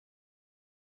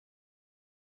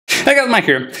Hey guys, Mike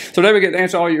here. So today we get to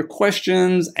answer all your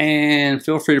questions, and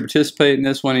feel free to participate in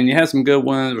this one. And you had some good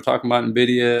ones. We're talking about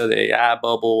NVDA, the AI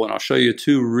bubble, and I'll show you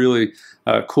two really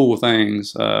cool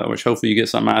things, which hopefully you get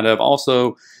something out of.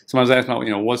 Also, somebody's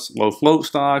asking about, what's low float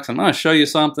stocks. I'm going to show you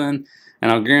something,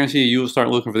 and I'll guarantee you will start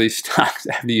looking for these stocks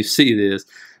after you see this,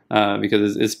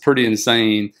 because it's pretty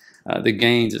insane. The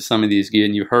gains that some of these get,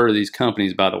 and you've heard of these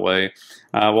companies, by the way.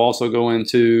 We'll also go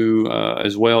into,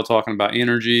 as well, talking about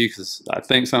energy, because I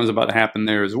think something's about to happen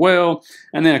there as well,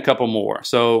 and then a couple more.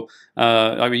 So,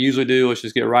 like we usually do, let's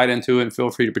just get right into it, and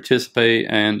feel free to participate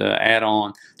and add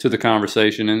on to the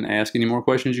conversation and ask any more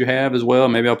questions you have as well.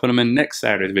 Maybe I'll put them in next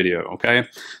Saturday's video, okay?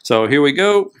 So here we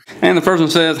go. And the first one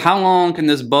says, how long can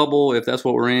this bubble, if that's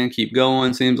what we're in, keep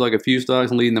going? Seems like a few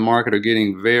stocks leading the market are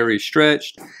getting very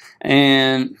stretched.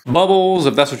 And bubbles,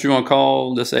 if that's what you want to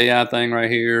call this AI thing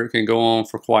right here, can go on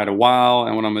for quite a while.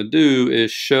 And what I'm going to do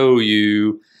is show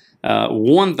you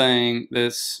one thing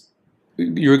that's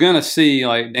you're going to see,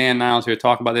 like Dan Niles here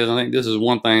talk about this. I think this is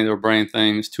one thing that will bring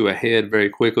things to a head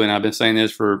very quickly. And I've been saying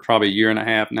this for probably a year and a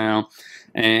half now.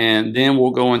 And then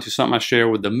we'll go into something I share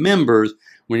with the members.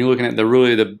 When you're looking at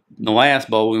the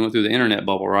last bubble, we went through the internet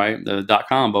bubble, right? The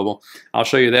 .com bubble. I'll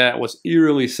show you that. What's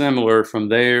eerily similar from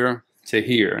there to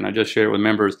here, and I just shared it with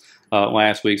members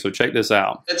last week, so check this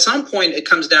out. At some point it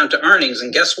comes down to earnings,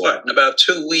 and guess what? In about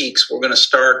 2 weeks, we're going to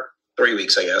start, 3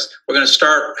 weeks I guess, we're going to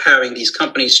start having these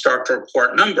companies start to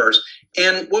report numbers.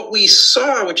 And what we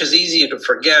saw, which is easy to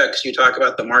forget because you talk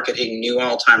about the market hitting new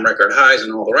all-time record highs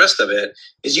and all the rest of it,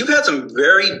 is you've had some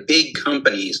very big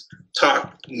companies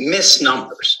miss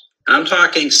numbers. And I'm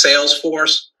talking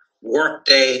Salesforce,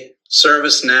 Workday,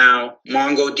 ServiceNow,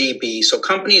 MongoDB, so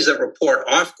companies that report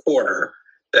off quarter,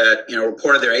 that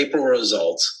reported their April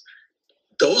results,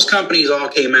 those companies all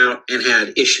came out and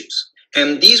had issues.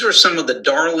 And these were some of the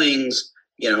darlings,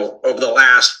 over the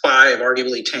last 5,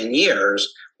 arguably 10 years,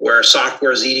 where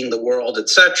software is eating the world,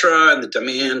 etc., and the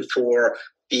demand for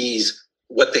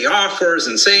what they offer is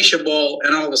insatiable,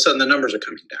 and all of a sudden the numbers are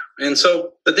coming down. And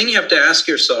so the thing you have to ask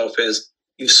yourself is,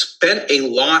 you've spent a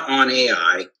lot on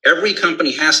AI. Every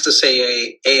company has to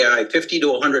say AI 50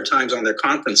 to 100 times on their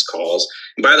conference calls.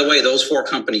 And by the way, those 4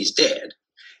 companies did.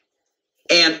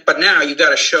 But now you've got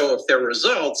to show if their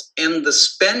results and the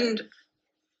spend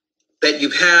that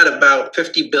you've had about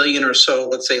 50 billion or so,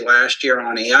 let's say last year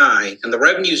on AI, and the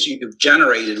revenues you've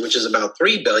generated, which is about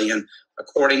 3 billion,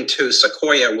 according to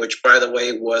Sequoia, which, by the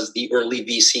way, was the early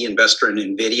VC investor in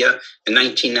NVDA in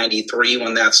 1993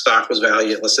 when that stock was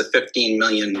valued at less than $15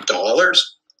 million.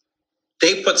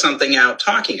 They put something out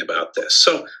talking about this.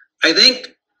 So I think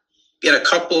in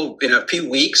a few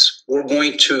weeks, we're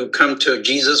going to come to a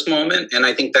Jesus moment. And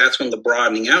I think that's when the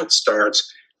broadening out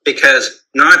starts, because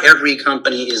not every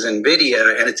company is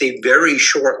NVIDIA, and it's a very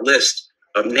short list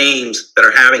of names that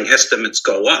are having estimates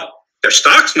go up. Their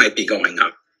stocks might be going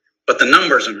up, but the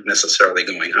numbers aren't necessarily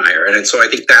going higher. And so I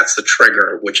think that's the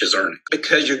trigger, which is earning.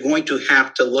 Because you're going to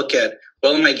have to look at,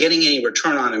 well, am I getting any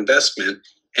return on investment?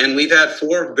 And we've had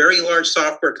 4 very large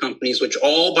software companies, which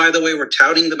all, by the way, were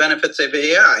touting the benefits of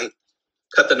AI,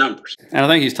 cut the numbers. And I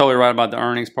think he's totally right about the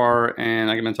earnings part, and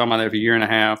I've been talking about that for a year and a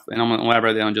half, and I'm going to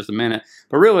elaborate that in just a minute.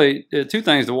 But really, 2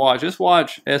 things to watch. Just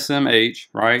watch SMH,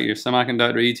 right? Your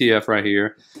semiconductor ETF right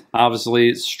here. Obviously,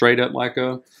 it's straight up like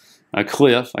a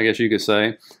cliff, I guess you could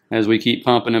say, as we keep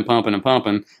pumping and pumping and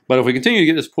pumping. But if we continue to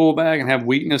get this pullback and have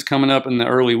weakness coming up in the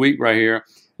early week right here,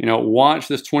 watch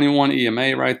this 21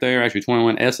 EMA right there, actually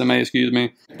 21 SMA, excuse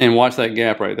me, and watch that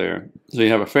gap right there. So you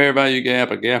have a fair value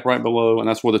gap, a gap right below, and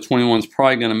that's where the 21 is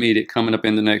probably going to meet it coming up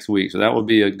into next week. So that would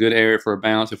be a good area for a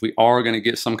bounce if we are going to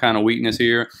get some kind of weakness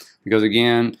here. Because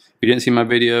again, if you didn't see my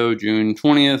video, June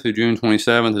 20th through June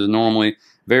 27th is normally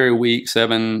very weak,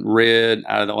 7 red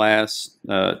out of the last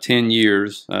 10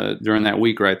 years during that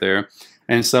week right there.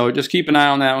 And so just keep an eye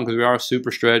on that one, because we are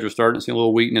super stretched. We're starting to see a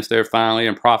little weakness there finally,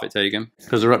 and profit taking,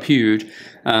 because they're up huge.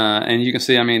 And you can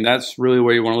see, that's really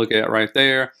where you want to look at right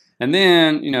there. And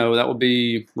then, that will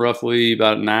be roughly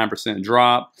about a 9%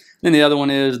 drop. Then the other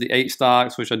one is the 8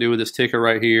 stocks, which I do with this ticker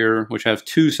right here, which has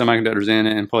 2 semiconductors in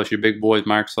it, and plus your big boys,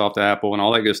 Microsoft, Apple, and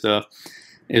all that good stuff,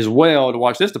 as well, to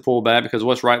watch this to pull back, because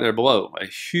what's right there below? A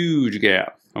huge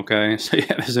gap. Okay, so you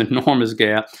have this enormous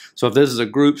gap. So if this is a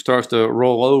group starts to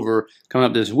roll over coming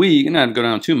up this week, and not go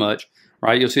down too much,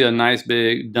 right? You'll see a nice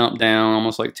big dump down,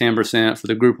 almost like 10% for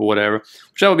the group or whatever,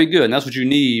 which that would be good. And that's what you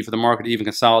need for the market to even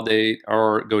consolidate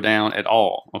or go down at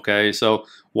all. Okay, so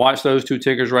watch those 2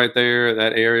 tickers right there.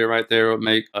 That area right there will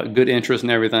make a good interest in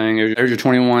everything. There's your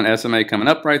 21 SMA coming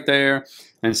up right there.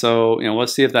 And so,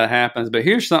 let's see if that happens. But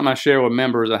here's something I share with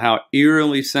members of how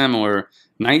eerily similar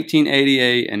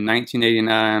 1988 and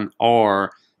 1989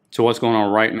 are to what's going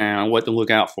on right now and what to look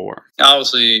out for.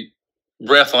 Obviously,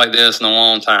 breath like this in a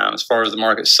long time as far as the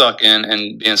market sucking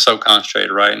and being so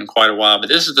concentrated, right, in quite a while. But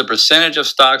this is the percentage of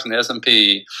stocks in the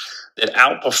S&P that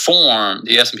outperform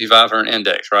the S&P 500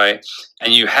 index, right?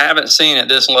 And you haven't seen it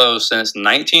this low since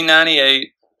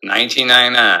 1998,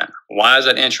 1999. Why is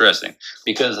that interesting?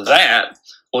 Because that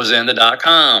was in the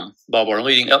dot-com bubble, or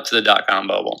leading up to the dot-com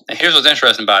bubble. And here's what's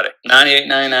interesting about it. 98,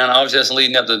 99, obviously that's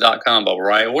leading up to the dot-com bubble,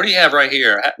 right? What do you have right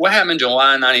here? What happened in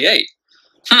July 98?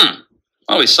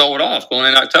 Oh, we sold off going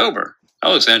in October. That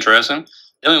looks interesting.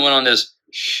 Then we went on this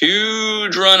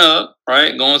huge run up,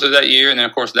 right, going through that year. And then,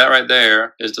 of course, that right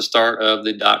there is the start of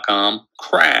the dot-com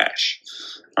crash.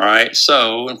 All right.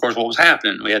 So, of course, what was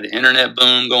happening? We had the internet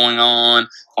boom going on,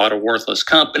 a lot of worthless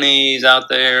companies out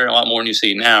there, a lot more than you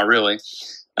see now, really.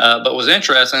 But what's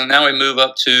interesting, now we move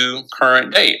up to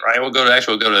current date, right? We'll go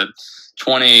to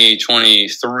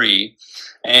 2023.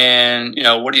 And, you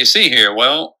know, what do you see here?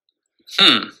 Well,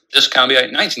 this kind of be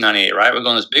like 1998, right? We're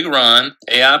going this big run,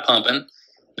 AI pumping,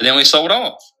 but then we sold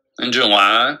off in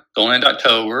July, going into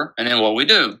October, and then what we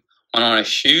do? Went on a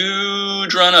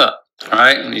huge run up,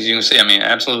 right? And as you can see, I mean,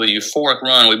 absolutely euphoric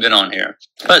run we've been on here.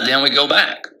 But then we go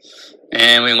back,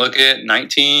 and we look at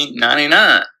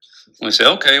 1999. We say,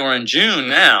 okay, we're in June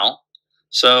now,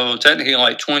 so technically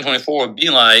like 2024 would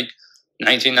be like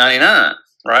 1999,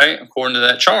 right, according to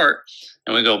that chart.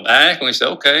 And we go back and we say,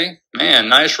 okay, man,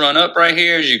 nice run up right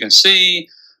here, as you can see.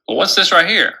 Well, what's this right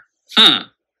here? Well,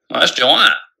 that's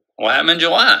July. What happened in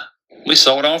July? We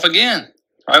sold off again,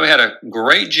 right? We had a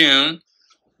great June,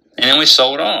 and then we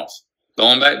sold off,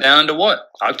 going back down to what?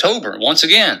 October, once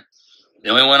again.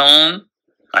 Then we went on,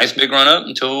 nice big run up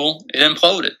until it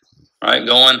imploded. Right,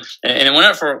 going, and it went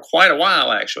up for quite a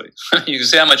while, actually. You can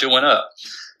see how much it went up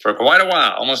for quite a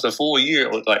while, almost a full year,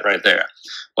 it looked like right there.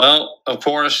 Well, of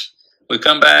course, we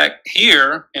come back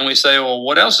here and we say, well,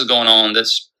 what else is going on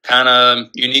that's kind of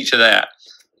unique to that?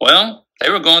 Well, they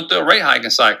were going through a rate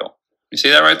hiking cycle. You see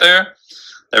that right there?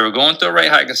 They were going through a rate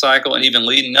hiking cycle, and even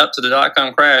leading up to the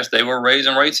dot-com crash, they were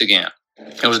raising rates again.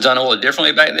 It was done a little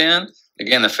differently back then.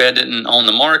 Again, the Fed didn't own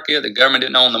the market. The government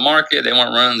didn't own the market. They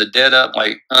weren't running the debt up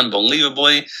like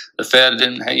unbelievably. The Fed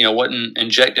didn't, wasn't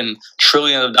injecting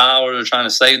trillions of dollars or trying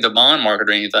to save the bond market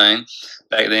or anything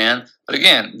back then. But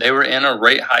again, they were in a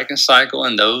rate hiking cycle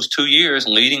in those 2 years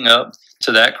leading up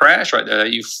to that crash right there,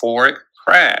 that euphoric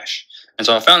crash. And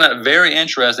so I found that very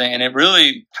interesting, and it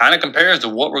really kind of compares to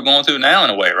what we're going through now in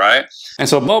a way, right? And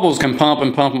so bubbles can pump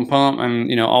and pump and pump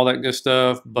and, all that good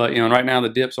stuff. But, right now the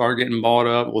dips are getting bought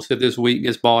up. We'll see if this week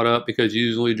gets bought up, because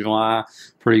usually July,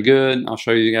 pretty good. I'll show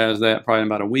you guys that probably in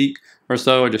about a week or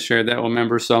so. I just shared that with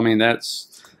members. So, I mean,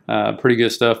 that's pretty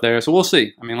good stuff there. So we'll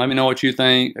see. I mean, let me know what you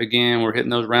think. Again, we're hitting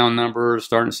those round numbers,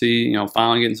 starting to see,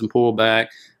 finally getting some pullback,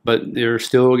 but they're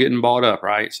still getting bought up,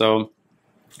 right? So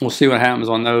we'll see what happens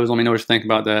on those. Let me know what you think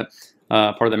about that.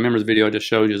 Part of the members video I just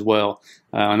showed you as well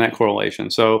on that correlation.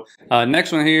 So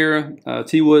next one here,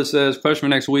 T. Wood says, question for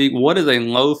next week, what is a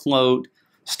low float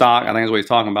stock? I think is what he's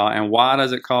talking about. And why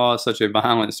does it cause such a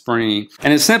violent spring?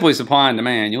 And it's simply supply and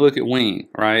demand. You look at Wing,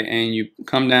 right? And you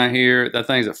come down here, that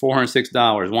thing's at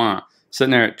 $406. Why?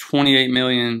 Sitting there at 28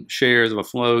 million shares of a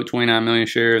float, 29 million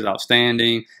shares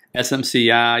outstanding.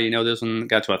 SMCI, this one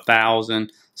got to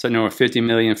 1,000. Sitting over 50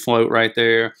 million float right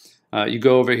there. You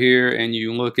go over here and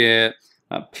you look at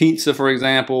pizza, for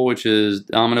example, which is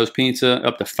Domino's Pizza,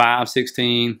 up to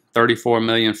 516, 34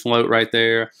 million float right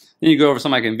there. Then you go over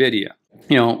something like NVDA.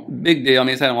 Big deal. I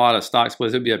mean, it's had a lot of stock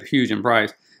splits. It'd be up huge in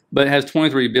price, but it has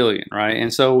 23 billion, right?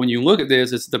 And so when you look at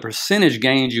this, it's the percentage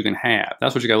gains you can have.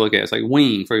 That's what you got to look at. It's like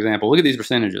Wing, for example. Look at these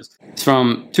percentages. It's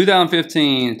from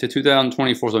 2015 to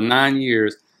 2024, so 9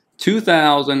 years.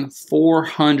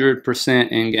 2,400%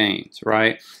 in gains,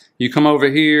 right? You come over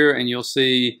here and you'll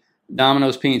see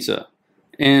Domino's Pizza.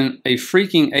 In a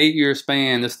freaking 8-year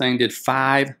span, this thing did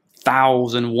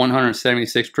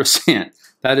 5,176%.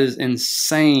 That is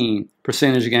insane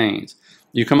percentage gains.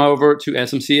 You come over to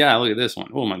SMCI, look at this one.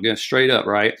 Oh my goodness, straight up,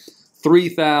 right?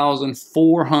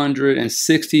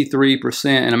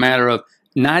 3,463% in a matter of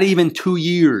not even 2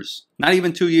 years. Not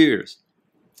even 2 years.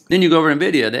 Then you go over to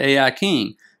NVIDIA, the AI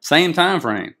king. Same time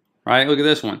frame, right? Look at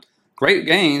this one. Great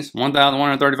gains,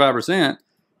 1,135%,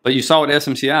 but you saw what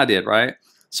SMCI did, right?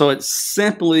 So it's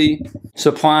simply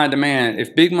supply and demand.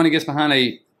 If big money gets behind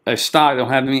a stock, they'll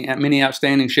have many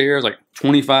outstanding shares, like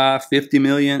 25, 50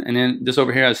 million, and then this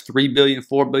over here has 3 billion,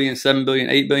 4 billion, 7 billion,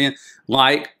 8 billion,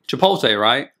 like Chipotle,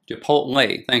 right?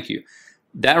 Chipotle, thank you.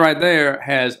 That right there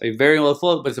has a very low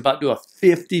float, but it's about to do a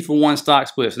 50-for-1 stock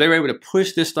split. So they were able to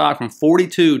push this stock from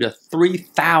 42 to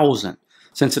 3,000.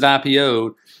 since it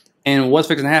IPO'd. And what's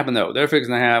fixing to happen though? They're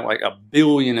fixing to have like 1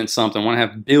 billion and something,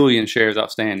 1.5 billion shares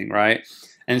outstanding, right?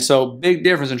 And so big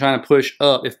difference in trying to push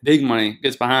up. If big money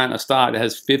gets behind a stock that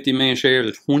has 50 million shares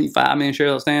or 25 million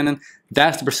shares outstanding,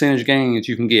 that's the percentage gain that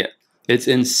you can get. It's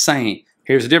insane.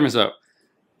 Here's the difference though.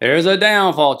 There's a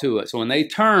downfall to it. So when they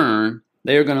turn,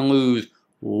 they're going to lose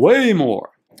way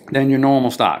more than your normal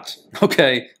stocks.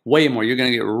 Okay, way more. You're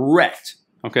going to get wrecked.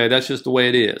 Okay, that's just the way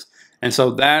it is. And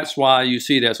so that's why you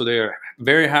see that. So they're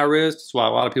very high risk. That's why a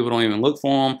lot of people don't even look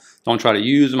for them, don't try to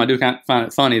use them. I do kind of find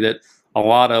it funny that a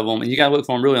lot of them, and you got to look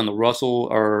for them really on the Russell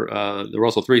or the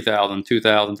Russell 3000,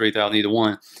 2000, 3000, either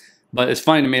one. But it's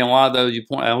funny to me, a lot of those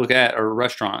I look at are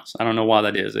restaurants. I don't know why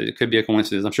that is. It could be a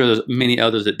coincidence. I'm sure there's many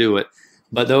others that do it.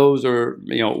 But those are,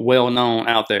 well known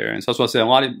out there. And so that's why I say a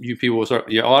lot of you people will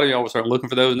start, a lot of y'all will start looking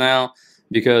for those now,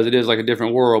 because it is like a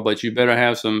different world. But you better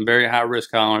have some very high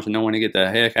risk tolerance and know when to get the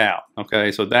heck out.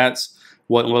 Okay, so that's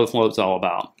what low float's all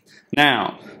about.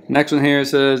 Now, next one here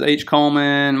says, H.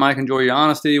 Coleman, Mike, enjoy your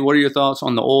honesty. What are your thoughts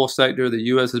on the oil sector? The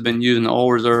U.S. has been using the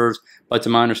oil reserves, but to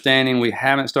my understanding, we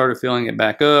haven't started filling it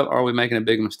back up. Are we making a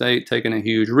big mistake, taking a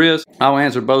huge risk? I'll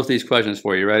answer both these questions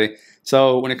for you. Ready?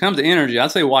 So when it comes to energy, I'd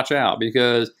say watch out,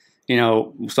 because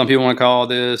some people want to call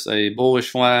this a bullish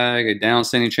flag, a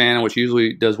down-sending channel, which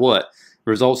usually does what?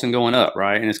 Results in going up,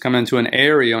 right? And it's coming into an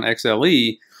area on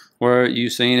XLE where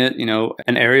you've seen it,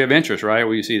 an area of interest, right?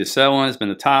 Where you see the selling, it's been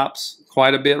the tops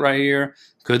quite a bit right here.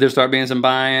 Could there start being some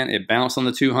buying? It bounced on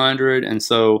the 200. And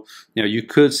so, you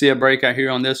could see a breakout here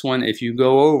on this one. If you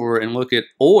go over and look at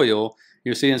oil,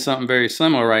 you're seeing something very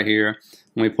similar right here.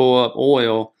 When we pull up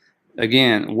oil,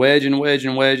 again, wedging,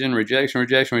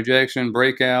 rejection,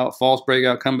 breakout, false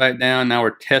breakout, come back down. Now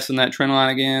we're testing that trend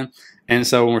line again. And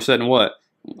so we're setting what?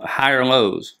 Higher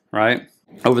lows, right?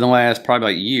 Over the last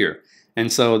probably like year.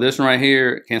 And so this one right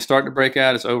here can start to break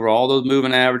out. It's over all those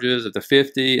moving averages. At the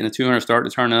 50 and the 200 start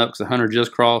to turn up, because the 100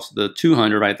 just crossed the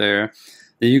 200 right there.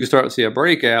 Then you can start to see a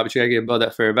breakout, but you got to get above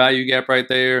that fair value gap right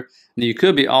there. And you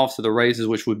could be off to the races,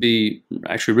 which would be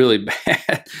actually really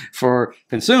bad for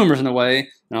consumers in a way.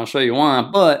 And I'll show you why.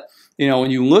 But,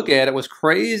 when you look at it, what's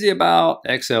crazy about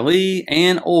XLE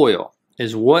and oil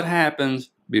is what happens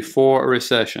before a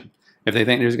recession, if they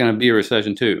think there's going to be a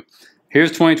recession too.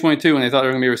 Here's 2022 when they thought there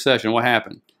was going to be a recession. What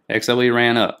happened? XLE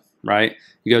ran up, right?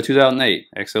 You go 2008,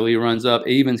 XLE runs up,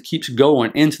 it even keeps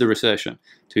going into the recession.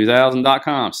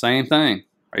 2000.com, same thing.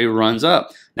 It runs up.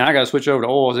 Now I got to switch over to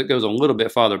oils. It goes a little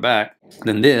bit farther back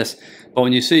than this. But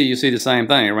when you see the same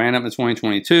thing. It ran up in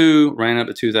 2022, ran up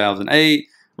to 2008,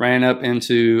 ran up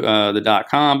into the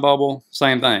 .com bubble,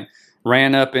 same thing.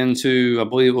 Ran up into, I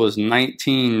believe it was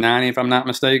 1990, if I'm not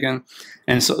mistaken.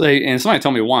 And so somebody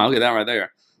told me why. Look at that right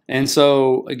there. And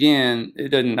so again,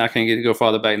 I can't get to go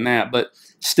farther back than that, but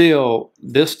still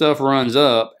this stuff runs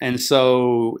up. And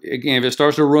so again, if it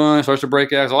starts to run, starts to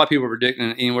break out, a lot of people are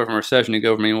predicting anywhere from a recession to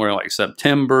go from anywhere like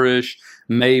September-ish,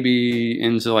 maybe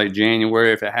into like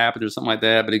January if it happens or something like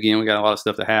that. But again, we got a lot of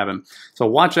stuff to happen. So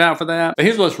watch out for that. But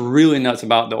here's what's really nuts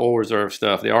about the oil reserve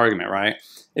stuff, the argument, right?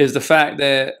 Is the fact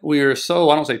that we are so,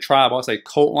 I don't say tribal, I say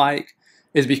cult-like,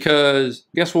 is because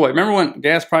guess what? Remember when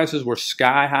gas prices were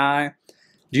sky high?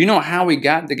 Do you know how we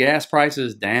got the gas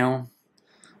prices down?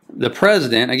 The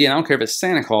president, again, I don't care if it's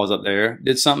Santa Claus up there,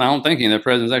 did something I don't think any of the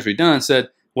president's actually done, said,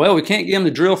 well, we can't get them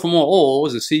to drill for more oil,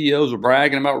 as the CEOs were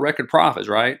bragging about record profits,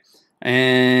 right?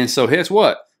 And so here's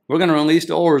what? We're going to release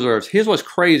the oil reserves. Here's what's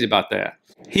crazy about that.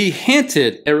 He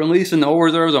hinted at releasing the oil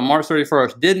reserves on March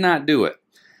 31st, did not do it.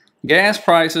 Gas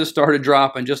prices started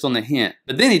dropping just on the hint,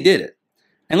 but then he did it.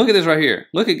 And look at this right here.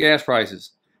 Look at gas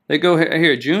prices. They go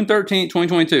here, June 13th,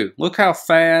 2022. Look how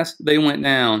fast they went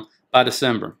down by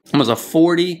December. It was a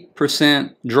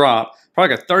 40% drop,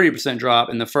 probably like a 30% drop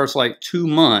in the first like 2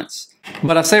 months.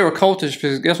 But I say we're cultish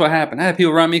because guess what happened? I had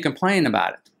people around me complaining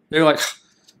about it. They're like,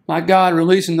 my God,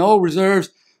 releasing the oil reserves.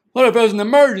 What if it was an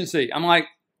emergency? I'm like,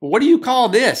 what do you call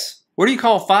this? What do you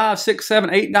call $5, $6,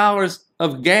 $7, $8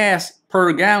 of gas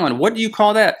per gallon? What do you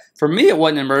call that? For me, it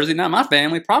wasn't an emergency, not my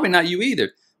family, probably not you either.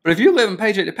 But if you're living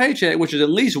paycheck to paycheck, which is at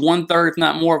least 1/3, if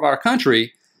not more, of our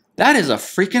country, that is a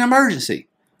freaking emergency,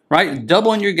 right?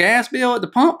 Doubling your gas bill at the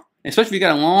pump, especially if you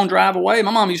got a long drive away. My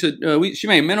mom used to, she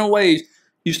made minimum wage,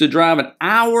 used to drive an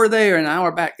hour there and an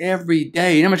hour back every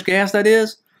day. You know how much gas that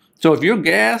is? So if your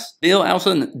gas bill all of a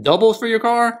sudden doubles for your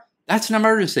car, that's an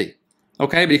emergency,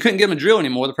 okay? But you couldn't give them a drill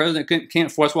anymore. The president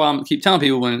can't force. That's why I keep telling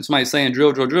people when somebody's saying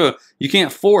drill, drill, drill, you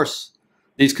can't force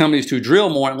these companies to drill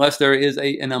more unless there is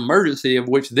an emergency, of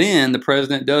which then the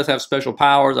president does have special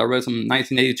powers. I read some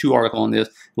 1982 article on this,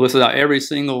 listed out every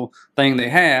single thing they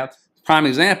have. prime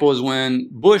example is when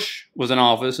Bush was in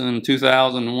office in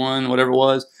 2001, whatever it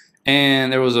was,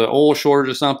 and there was an oil shortage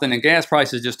or something, and gas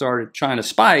prices just started trying to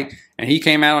spike, and he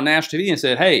came out on national TV and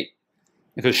said, hey,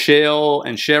 because Shell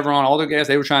and Chevron, all their gas,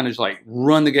 they were trying to just like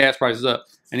run the gas prices up.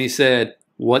 And he said,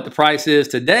 what the price is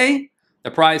today,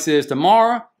 the price is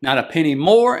tomorrow, not a penny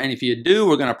more. And if you do,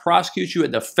 we're going to prosecute you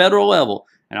at the federal level.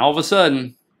 And all of a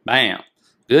sudden, bam,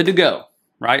 good to go,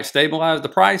 right? Stabilize the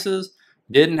prices.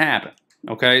 Didn't happen.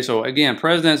 Okay, so again,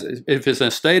 presidents, if it's a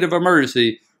state of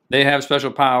emergency, they have special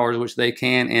powers which they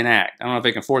can enact. I don't know if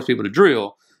they can force people to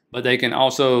drill, but they can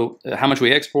also, how much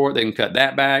we export, they can cut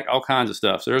that back, all kinds of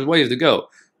stuff. So there's ways to go.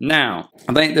 Now,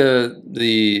 I think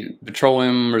the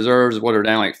petroleum reserves, what are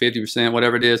down like 50%,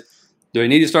 whatever it is. Do we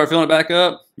need to start filling it back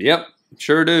up? Yep,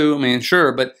 sure do. I mean,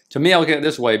 sure. But to me, I look at it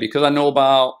this way, because I know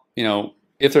about, you know,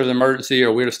 if there's an emergency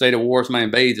or we're in a state of war, somebody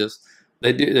invades us,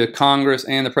 the Congress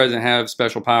and the president have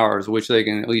special powers, which they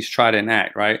can at least try to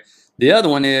enact, right? The other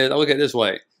one is, I look at it this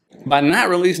way. By not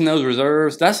releasing those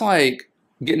reserves, that's like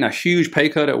getting a huge pay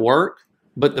cut at work,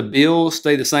 but the bills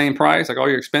stay the same price, like all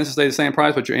your expenses stay the same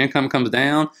price, but your income comes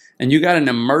down, and you got an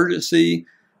emergency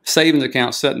savings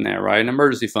account sitting there, right? An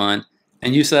emergency fund,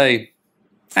 and you say,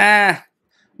 I'm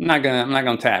not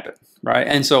gonna tap it, right?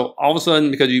 And so all of a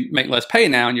sudden, because you make less pay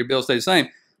now and your bills stay the same,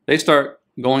 they start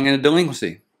going into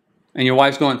delinquency. And your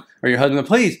wife's going, or your husband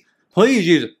going, please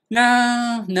use it.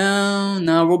 No,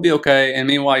 we'll be okay. And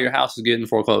meanwhile, your house is getting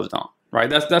foreclosed on, right?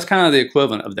 That's kind of the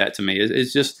equivalent of that to me.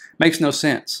 It's just makes no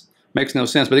sense. Makes no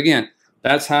sense. But again,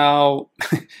 that's how,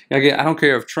 again, I don't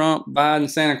care if Trump, Biden,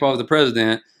 Santa Claus, the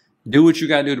president, do what you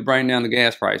got to do to bring down the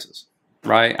gas prices,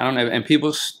 right? I don't know. And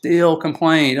people still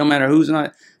complain, no matter who's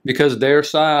not, because their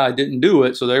side didn't do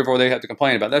it, so therefore they have to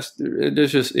complain about it.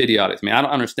 That's just idiotic to me. I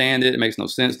don't understand it. It makes no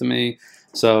sense to me.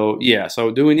 So, yeah. So,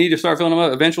 do we need to start filling them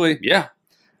up eventually? Yeah,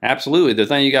 absolutely. The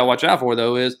thing you got to watch out for,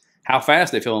 though, is how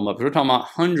fast they fill them up. We're talking about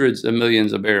hundreds of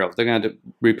millions of barrels. They're going to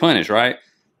replenish, right?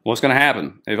 What's going to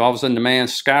happen if all of a sudden demand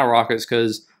skyrockets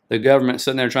because the government's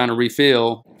sitting there trying to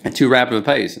refill at too rapid a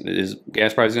pace? Is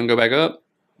gas prices going to go back up?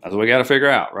 That's what we got to figure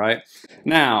out, right?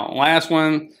 Now, last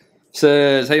one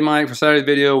says, hey, Mike, for Saturday's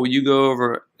video, will you go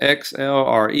over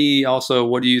XLRE? Also,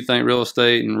 what do you think real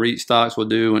estate and REIT stocks will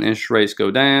do when interest rates go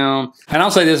down? And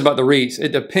I'll say this about the REITs.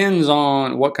 It depends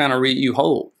on what kind of REIT you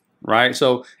hold, right?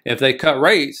 So if they cut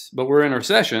rates, but we're in a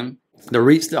recession, the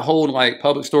REITs that hold like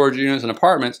public storage units and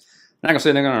apartments, I'm not going to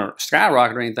say they're going to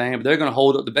skyrocket or anything, but they're going to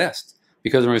hold up the best.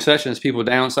 Because in recessions, people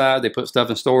downsize, they put stuff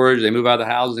in storage, they move out of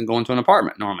the houses and go into an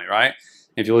apartment normally, right?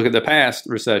 If you look at the past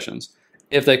recessions.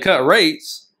 If they cut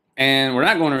rates, and we're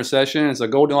not going to recession, it's a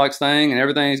Goldilocks thing, and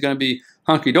everything's going to be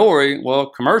hunky-dory, well,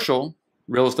 commercial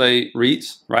real estate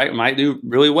REITs, right, might do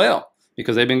really well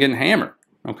because they've been getting hammered,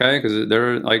 okay, because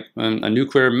they're like a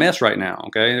nuclear mess right now,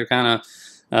 okay? They're kind of,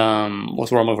 what's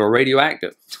the word,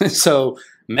 radioactive. So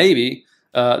maybe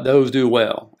those do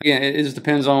well. Again, it just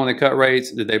depends on when they cut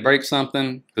rates. Did they break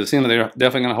something? Because it seems like they're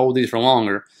definitely going to hold these for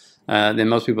longer than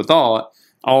most people thought.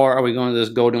 Or are we going to this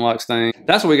Goldilocks thing?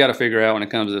 That's what we got to figure out when it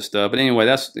comes to this stuff. But anyway,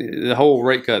 that's the whole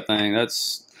rate cut thing.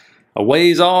 That's a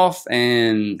ways off,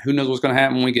 and who knows what's going to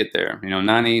happen when we get there. You know,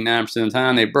 99% of the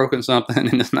time they've broken something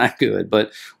and it's not good.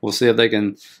 But we'll see if they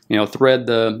can, you know, thread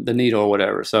the needle or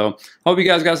whatever. So hope you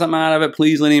guys got something out of it.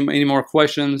 Please let any more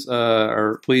questions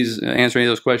or please answer any of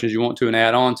those questions you want to and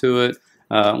add on to it.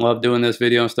 Love doing this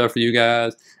video and stuff for you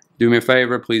guys. Do me a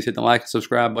favor, please hit the like and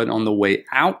subscribe button on the way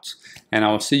out. And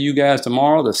I will see you guys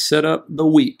tomorrow to set up the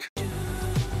week.